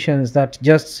politicians that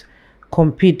just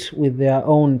compete with their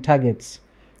own targets.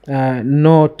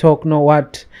 No talk, no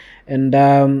what. And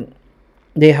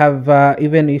they have,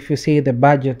 even if you see the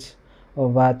budget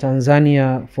of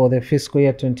Tanzania for the fiscal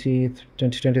year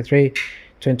 2023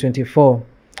 2024,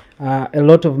 a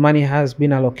lot of money has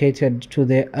been allocated to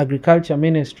the agriculture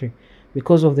ministry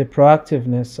because of the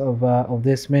proactiveness of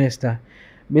this minister.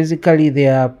 Basically, they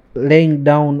are laying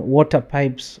down water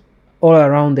pipes all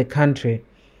around the country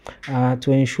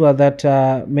to ensure that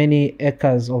many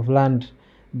acres of land,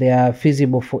 they are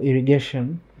feasible for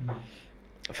irrigation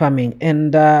farming.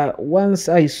 And once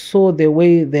I saw the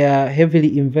way they are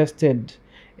heavily invested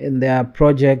in their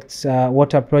projects,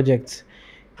 water projects,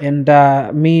 and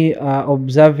me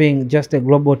observing just the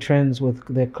global trends with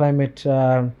the climate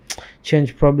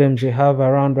change problems we have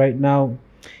around right now,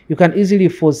 you can easily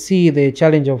foresee the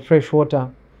challenge of fresh water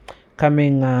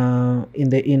coming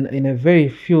in a very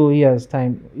few years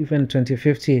time. Even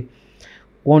 2050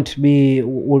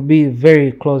 will be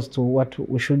very close to what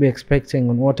we should be expecting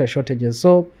on water shortages.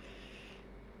 So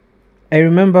I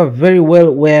remember very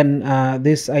well when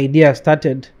this idea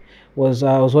started. I was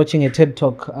watching a TED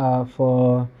talk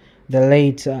for the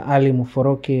late Ali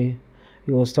Muforoki.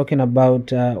 He was talking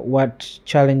about what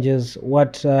challenges,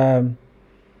 what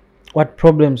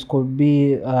problems could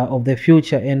be of the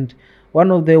future, and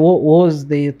one of the wars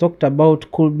they talked about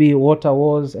could be water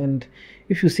wars. And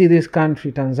if you see this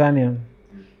country, Tanzania,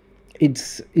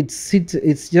 it's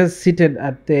just seated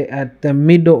at the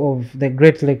middle of the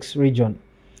Great Lakes region.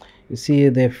 You see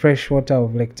the fresh water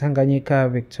of Lake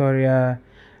Tanganyika, Victoria,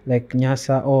 Lake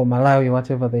Nyasa, or Malawi,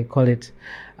 whatever they call it.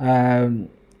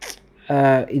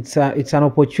 It's an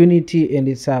opportunity, and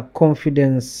it's a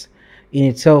confidence in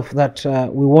itself that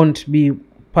we won't be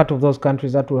part of those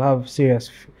countries that will have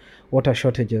serious water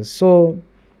shortages. So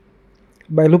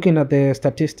by looking at the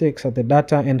statistics, at the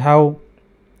data, and how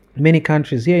many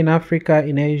countries here in Africa,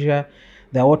 in Asia,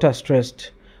 they're water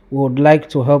stressed, we would like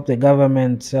to help the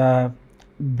government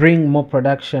bring more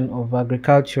production of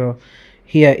agriculture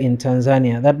here in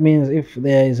Tanzania. That means if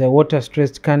there is a water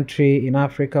stressed country in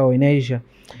Africa or in Asia,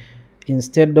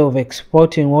 instead of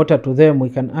exporting water to them, we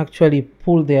can actually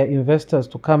pull their investors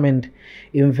to come and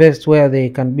invest where they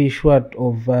can be sure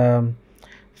of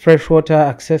fresh water,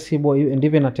 accessible, and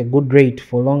even at a good rate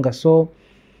for longer. So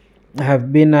I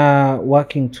have been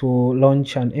working to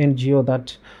launch an NGO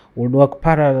that would work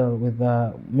parallel with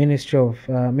the Ministry of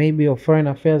maybe of Foreign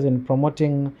Affairs in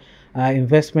promoting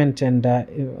investment, and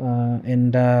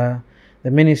the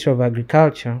Ministry of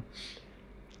Agriculture,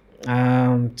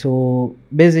 to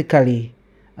basically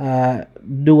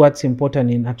do what's important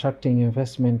in attracting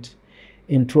investment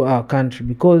into our country.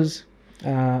 Because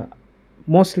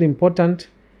mostly important,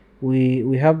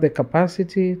 we have the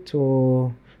capacity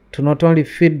to not only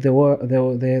feed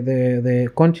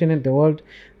the continent, the world.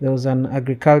 There was an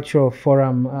agricultural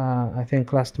forum, I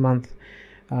think last month,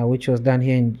 which was done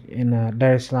here in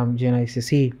Dar es Salaam,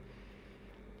 GNICC.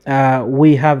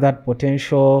 We have that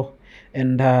potential,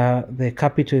 and the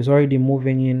capital is already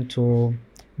moving in to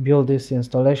build these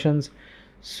installations.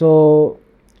 So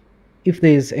if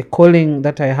there is a calling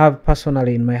that I have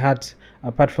personally in my heart,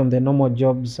 apart from the normal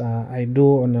jobs I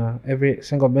do on every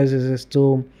single basis, is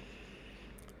to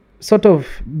sort of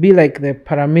be like the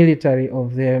paramilitary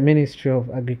of the Ministry of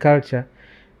Agriculture,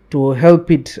 to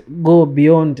help it go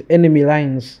beyond enemy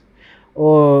lines,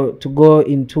 or to go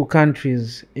into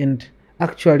countries and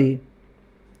actually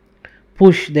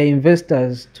push the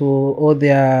investors to, or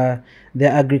their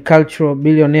agricultural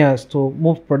billionaires, to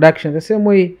move production the same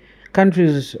way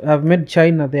countries have made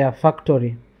China their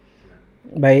factory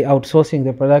by outsourcing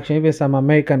the production. Even some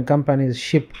American companies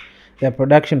ship their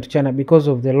production to China because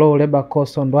of the low labor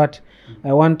cost on what.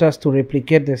 I want us to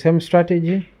replicate the same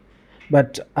strategy,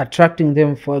 but attracting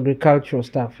them for agricultural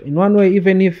stuff. In one way,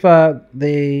 even if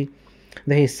they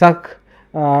suck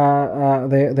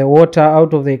the water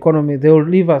out of the economy, they will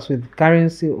leave us with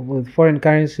currency, with foreign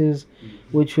currencies,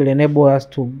 which will enable us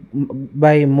to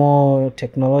buy more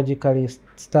technologically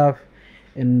stuff,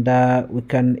 and we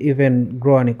can even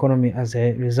grow an economy as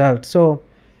a result. So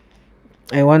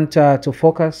I want to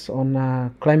focus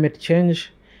on climate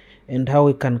change and how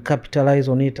we can capitalize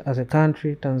on it as a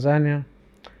country, Tanzania,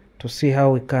 to see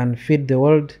how we can feed the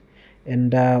world.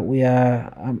 And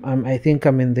I think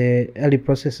I'm in the early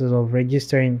processes of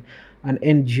registering an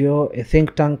NGO, a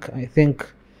think tank. I think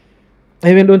I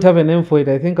even don't have a name for it.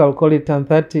 I think I'll call it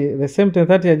 1030, the same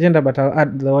 1030 agenda, but I'll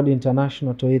add the word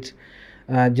international to it,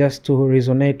 just to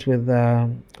resonate with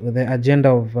the agenda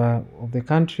of the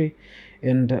country,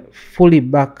 and fully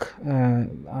back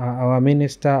our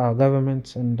minister, our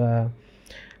government, and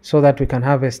so that we can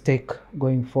have a stake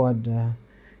going forward,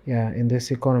 in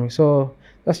this economy. So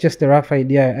that's just a rough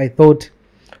idea. I thought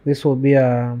this will be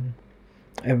an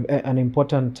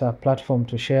important platform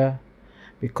to share,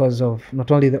 because of not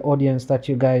only the audience that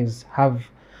you guys have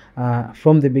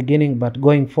from the beginning, but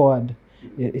going forward,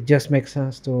 it just makes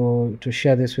sense to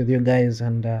share this with you guys,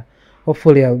 and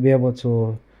hopefully I'll be able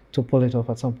to pull it off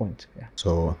at some point. Yeah.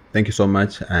 So thank you so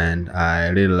much, and I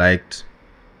really liked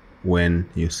when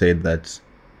you said that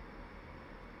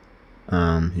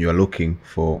you are looking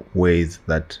for ways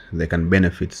that they can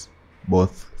benefit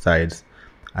both sides.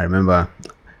 I remember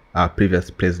our previous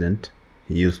president,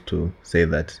 he used to say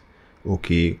that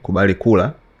ukikubali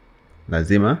kula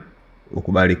lazima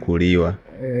ukubali kuliwa.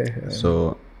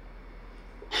 So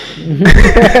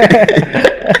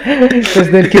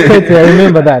President Kikwete, I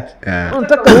remember that.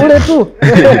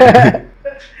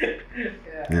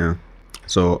 Yeah.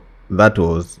 So that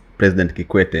was President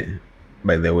Kikwete,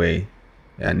 by the way.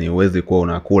 Yani huwezi kuwa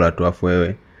unakula tu afu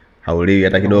wewe hauliwi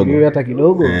hata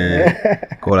kidogo.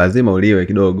 Kwa lazima uliwe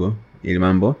kidogo ili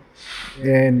mambo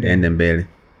ende mbele.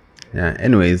 Yeah,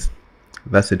 anyways,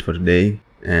 that's it for today,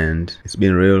 and it's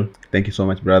been real. Thank you so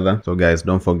much, brother. So guys,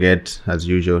 don't forget as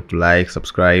usual to like,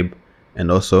 subscribe,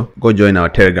 and also go join our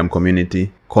Telegram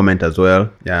community, comment as well.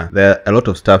 Yeah, there are a lot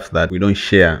of stuff that we don't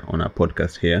share on our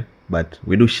podcast here, but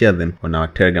we do share them on our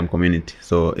Telegram community.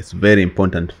 So it's very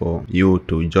important for you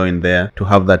to join there, to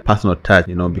have that personal touch,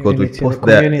 because we post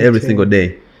there every single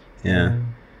day. Yeah.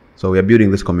 So we are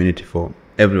building this community for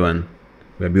everyone.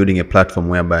 We are building a platform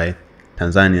whereby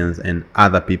Tanzanians and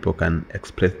other people can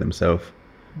express themselves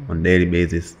on daily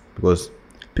basis, because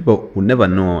people would never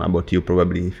know about you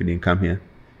probably if you didn't come here.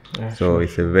 So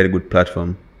it's a very good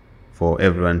platform for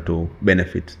everyone to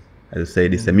benefit. As I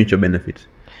said, it's a mutual benefit.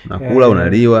 Nakula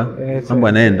unaliwa, mambo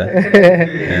yanaenda.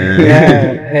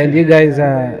 And you guys,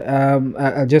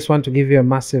 I just want to give you a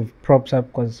massive props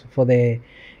up for the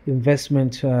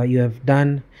investment you have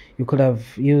done. You could have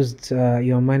used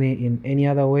your money in any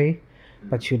other way,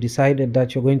 but you decided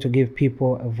that you're going to give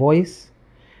people a voice.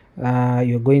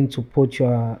 You're going to put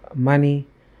your money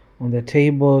on the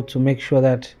table to make sure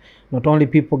that not only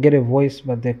people get a voice,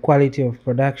 but the quality of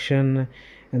production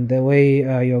and the way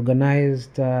you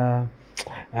organized.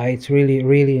 It's really,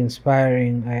 really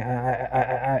inspiring.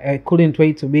 I couldn't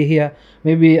wait to be here.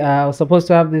 Maybe I was supposed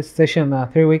to have this session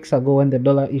 3 weeks ago when the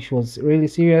dollar issue was really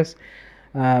serious.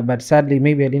 But sadly,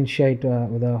 maybe I didn't share it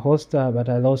with the host, but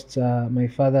I lost my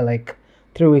father like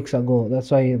 3 weeks ago.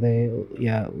 That's why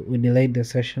we delayed the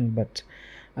session. But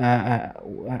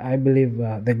I believe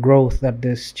the growth that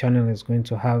this channel is going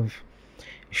to have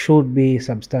should be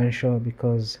substantial,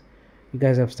 because you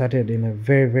guys have started in a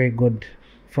very, very good,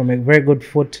 from a very good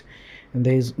foot, and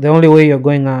the only way you're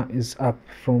going is up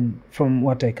from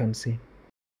what I can see.